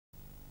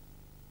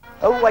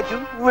Oh, I do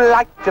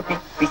like to be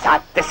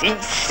beside the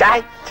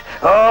seaside.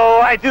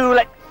 Oh, I do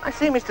like... I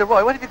say, Mr.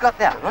 Roy, what have you got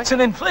there, Roy? It's an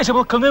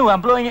inflatable canoe.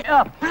 I'm blowing it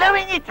up.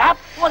 Blowing it up?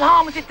 What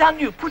harm has it done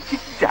you? Put it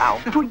down.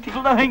 Put it...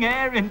 Blowing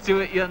air into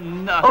it, you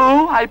nut.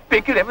 Oh, I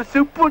beg it ever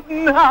so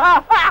puddin'.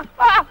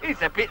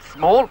 It's a bit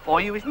small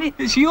for you, isn't it?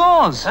 It's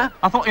yours. Huh?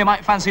 I thought you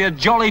might fancy a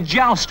jolly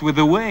joust with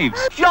the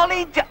waves.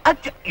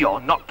 You're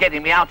not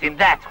getting me out in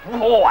that.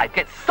 Oh, I'd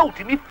get salt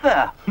in me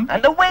fur.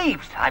 And the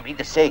waves, I mean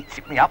to say,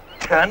 tip me up,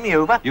 turn me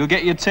over. You'll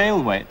get your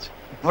tail wet.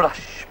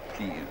 Brush,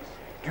 please.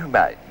 Do you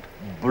mind?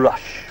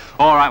 Brush.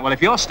 All right, well,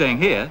 if you're staying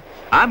here,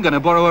 I'm going to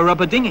borrow a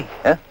rubber dinghy.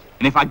 Huh?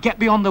 And if I get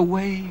beyond the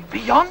waves...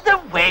 Beyond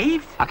the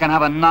waves? I can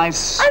have a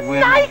nice swim. A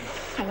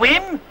nice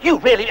swim? You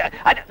really...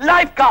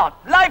 lifeguard!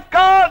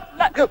 Lifeguard!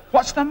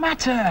 What's the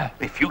matter?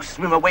 If you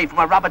swim away from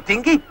a rubber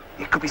dinghy,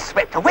 it could be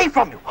swept away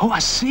from you. Oh, I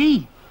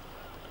see.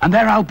 And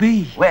there I'll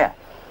be. Where?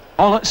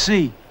 All at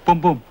sea. Boom,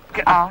 boom.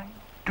 I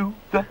do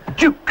the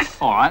jukes.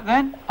 All right,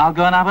 then. I'll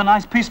go and have a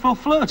nice peaceful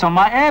float on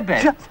my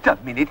airbed. Just a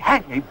minute.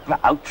 Hang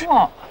about.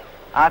 What?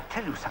 I'll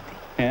tell you something.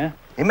 Yeah?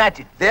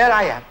 Imagine, there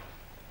I am,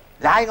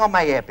 lying on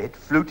my airbed,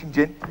 floating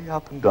gently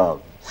up and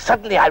down.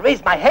 Suddenly I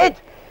raise my head.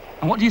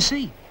 And what do you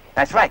see?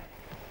 That's right.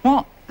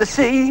 What? The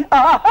sea. Boom,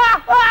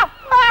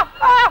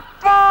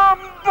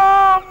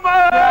 boom.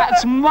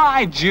 That's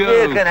my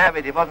joke. You can have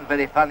it. It wasn't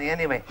very funny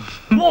anyway.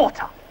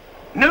 Water.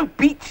 No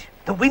beach.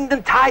 The wind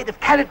and tide have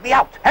carried me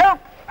out. Help!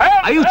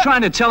 Help! Are you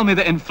trying to tell me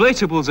that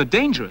inflatables are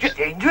dangerous?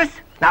 Dangerous?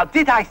 Now,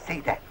 did I say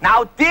that?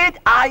 Now, did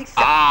I say...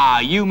 Ah,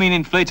 you mean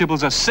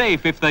inflatables are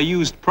safe if they're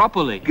used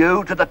properly.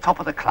 Go to the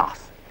top of the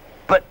class.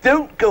 But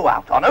don't go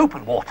out on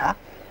open water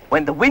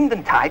when the wind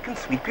and tide can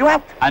sweep you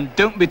out. And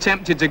don't be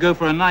tempted to go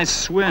for a nice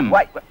swim.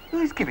 Wait,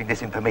 who's giving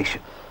this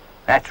information?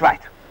 That's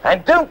right.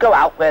 And don't go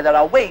out where there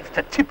are waves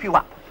to tip you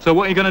up. So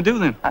what are you going to do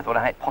then? I thought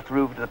I might potter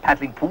over to the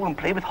paddling pool and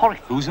play with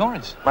Horace. Who's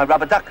Horace? My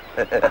rubber duck.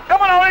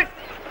 Come on, Horace!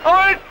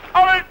 Horace!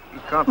 Horace!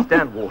 You can't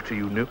stand water,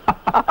 you know.